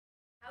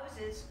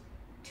houses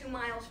 2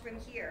 miles from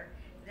here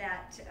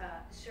that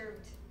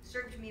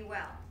served me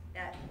well,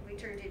 that we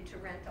turned into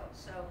rentals.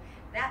 So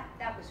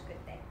that was a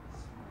good thing.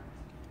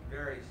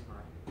 Very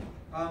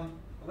smart.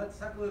 Let's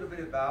talk a little bit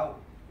about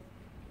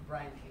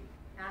Brian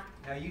King.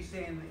 Now you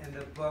say in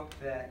the book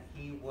that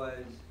he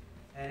was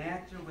an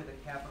actor with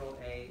a capital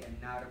A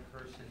and not a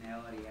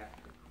personality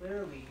actor.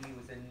 Clearly he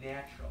was a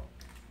natural.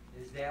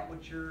 Is that what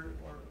or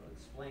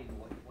explain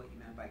what you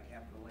meant by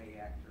capital A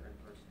actor and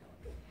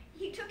personality?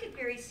 He took it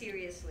very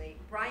seriously.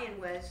 Brian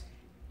was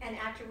an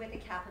actor with a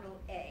capital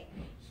A.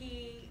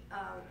 He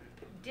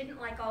didn't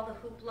like all the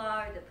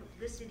hoopla or the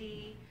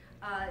publicity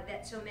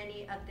that so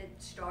many of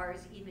the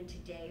stars even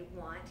today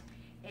want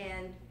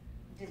and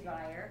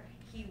desire.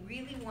 He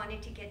really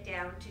wanted to get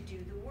down to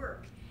do the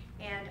work.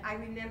 And I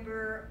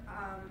remember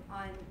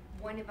on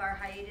one of our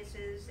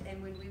hiatuses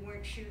and when we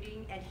weren't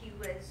shooting, and he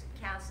was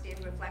cast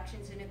in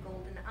Reflections in a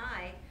Golden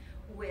Eye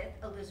with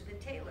Elizabeth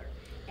Taylor.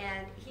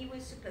 And he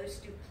was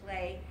supposed to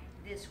play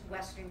this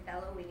Western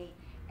fellow, and he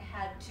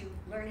had to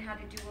learn how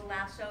to do a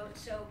lasso.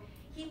 So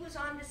he was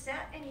on the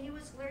set and he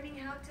was learning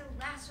how to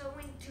lasso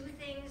and do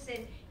things,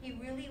 and he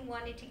really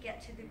wanted to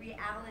get to the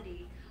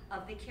reality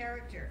of the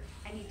character,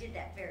 and he did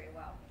that very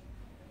well.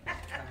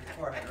 On his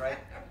forehead, right?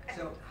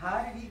 So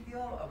how did he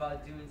feel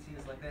about doing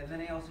scenes like that? And then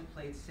he also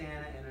played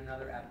Santa in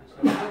another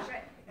episode.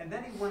 Right. And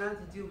then he went on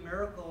to do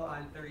Miracle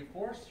on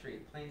 34th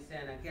Street, playing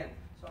Santa again.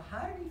 So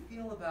how did he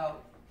feel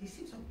about, he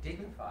seemed so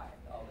dignified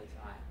all the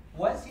time.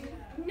 Was he?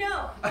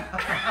 No.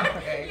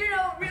 Okay. You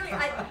know, really,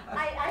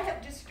 I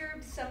have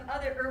disturbed some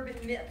other urban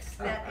myths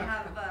that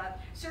have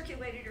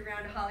circulated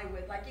around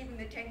Hollywood, like even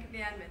the Ten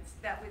Commandments.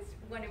 That was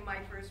one of my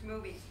first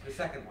movies. The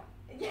second one.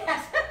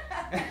 Yes.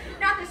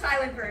 Not the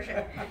silent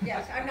version.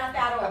 Yes, I'm not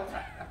that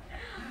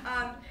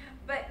old.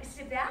 But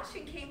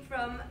Sebastian came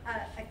from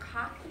a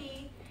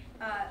Cockney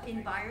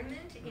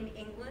environment in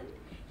England.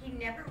 He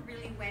never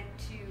really went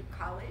to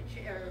college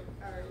or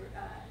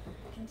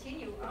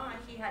continue on.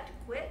 He had to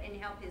quit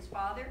and help his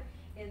father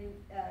in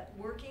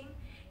working.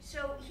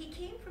 So he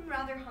came from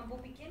rather humble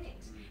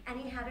beginnings, and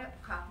he had a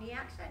Cockney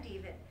accent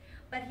even.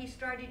 But he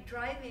started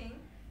driving.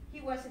 He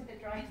wasn't the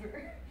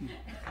driver.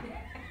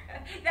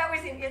 That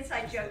was an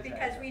inside joke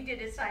because we did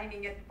a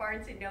signing at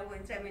Barnes & Noble,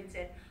 and someone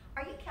said,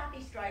 "Are you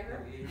Kathy's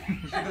driver?"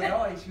 She goes,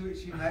 "Oh,"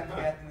 she met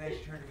Kathy, and then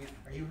she turned to me,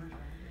 "Are you her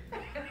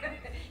driver?"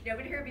 No,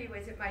 but Herbie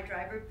wasn't my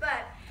driver.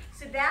 But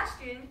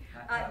Sebastian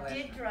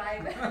did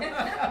drive.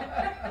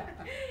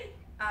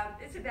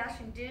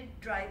 Sebastian did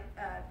drive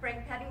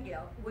Frank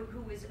Pettingill,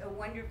 who was a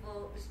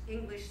wonderful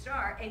English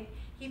star, and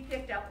he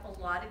picked up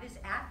a lot of his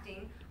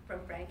acting from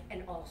Frank,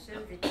 and also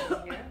the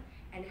Tina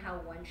and how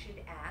one should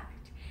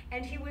act.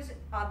 And he was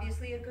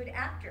obviously a good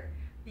actor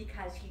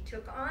because he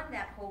took on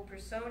that whole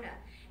persona.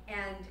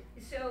 And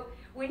so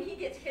when he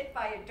gets hit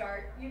by a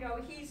dart, you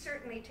know, he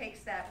certainly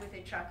takes that with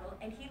a chuckle,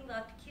 and he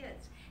loved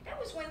kids. That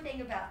was one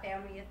thing about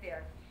Family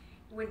Affair.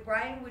 When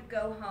Brian would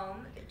go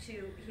home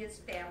to his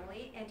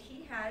family, and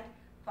he had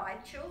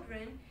 5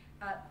 children,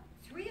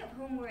 3 of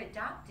whom were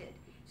adopted.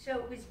 So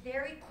it was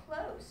very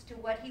close to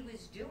what he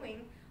was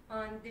doing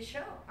on the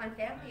show, on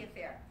Family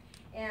Affair.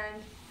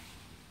 And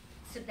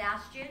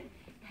Sebastian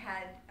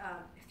had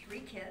 3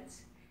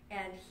 kids,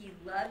 and he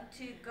loved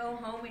to go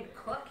home and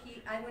cook.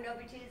 I went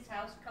over to his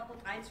house a couple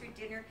times for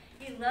dinner.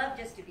 He loved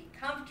just to be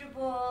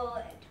comfortable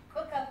and to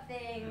cook up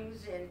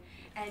things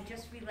and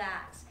just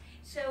relax.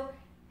 So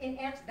in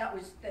answer, that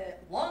was the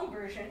long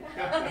version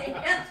of the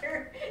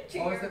answer to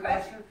your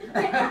question.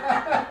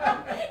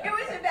 It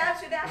was about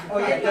Sebastian. Oh,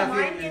 yeah, Did he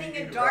mind getting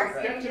a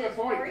dart into his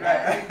forehead?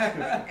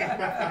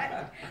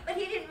 Right. But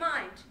he didn't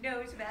mind.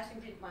 No,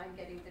 Sebastian didn't mind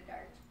getting the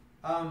dart.